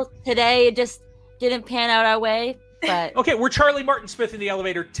Untouchables. Today, it just didn't pan out our way, but... Okay, we're Charlie Martin Smith in the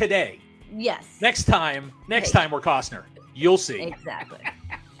elevator today. Yes. Next time we're Costner. You'll see. Exactly.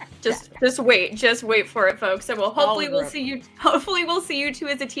 Just wait for it, folks. So hopefully we'll see you two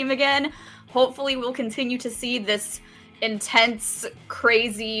as a team again. Hopefully we'll continue to see this intense,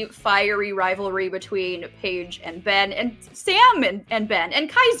 crazy, fiery rivalry between Paige and Ben, and Sam and Ben, and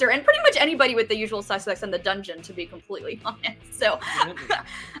Kaiser, and pretty much anybody with the usual suspects in the dungeon, to be completely honest. So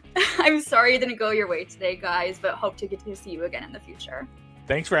I'm sorry it didn't go your way today, guys, but hope to get to see you again in the future.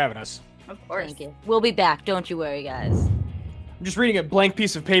 Thanks for having us. Of course. Thank you. We'll be back. Don't you worry, guys. I'm just reading a blank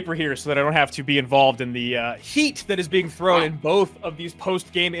piece of paper here so that I don't have to be involved in the heat that is being thrown in both of these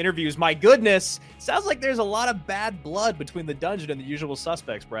post-game interviews. My goodness, sounds like there's a lot of bad blood between the Dungeon and the Usual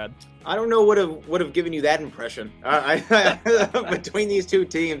Suspects, Brad. I don't know what would have given you that impression between these two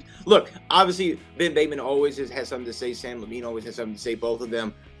teams. Look, obviously, Ben Bateman always has something to say. Sam Lamine always has something to say. Both of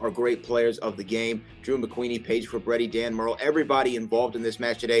them are great players of the game. Drew McQueenie, Paige Fabretti, Dan Murrell, everybody involved in this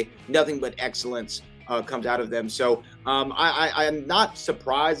match today, nothing but excellence comes out of them. So I am not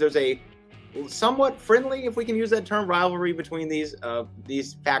surprised. There's a somewhat friendly, if we can use that term, rivalry between these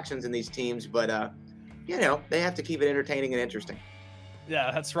factions and these teams. But, they have to keep it entertaining and interesting.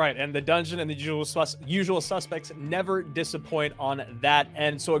 Yeah, that's right. And the Dungeon and the Usual Suspects never disappoint on that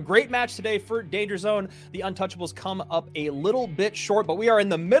end. So a great match today for Danger Zone. The Untouchables come up a little bit short, but we are in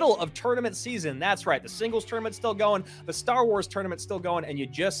the middle of tournament season. That's right. The singles tournament's still going. The Star Wars tournament's still going. And you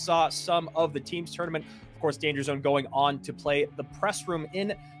just saw some of the teams tournament. Of course, Danger Zone going on to play the Press Room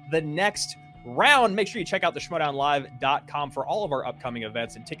in the next round. Make sure you check out the schmodownlive.com for all of our upcoming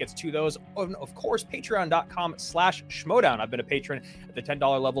events and tickets to those. And of course, patreon.com/schmodown. I've been a patron at the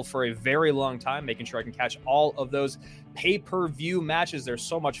 $10 level for a very long time, making sure I can catch all of those pay-per-view matches. They're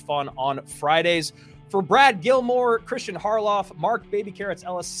so much fun on Fridays. For Brad Gilmore, Christian Harloff, Mark Baby Carrots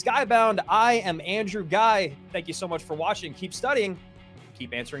Ellis, Skybound, I am Andrew Guy. Thank you so much for watching. Keep studying.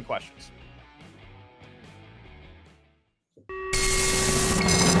 Keep answering questions.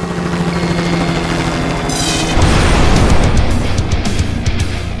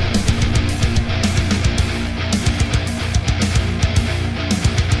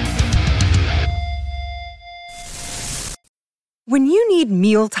 When you need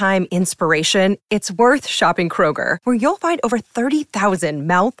mealtime inspiration, it's worth shopping Kroger, where you'll find over 30,000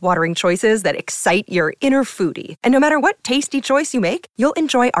 mouth-watering choices that excite your inner foodie. And no matter what tasty choice you make, you'll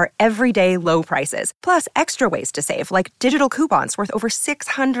enjoy our everyday low prices, plus extra ways to save, like digital coupons worth over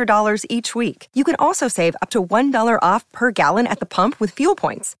 $600 each week. You can also save up to $1 off per gallon at the pump with fuel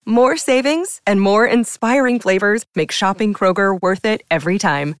points. More savings and more inspiring flavors make shopping Kroger worth it every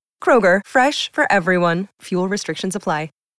time. Kroger, fresh for everyone. Fuel restrictions apply.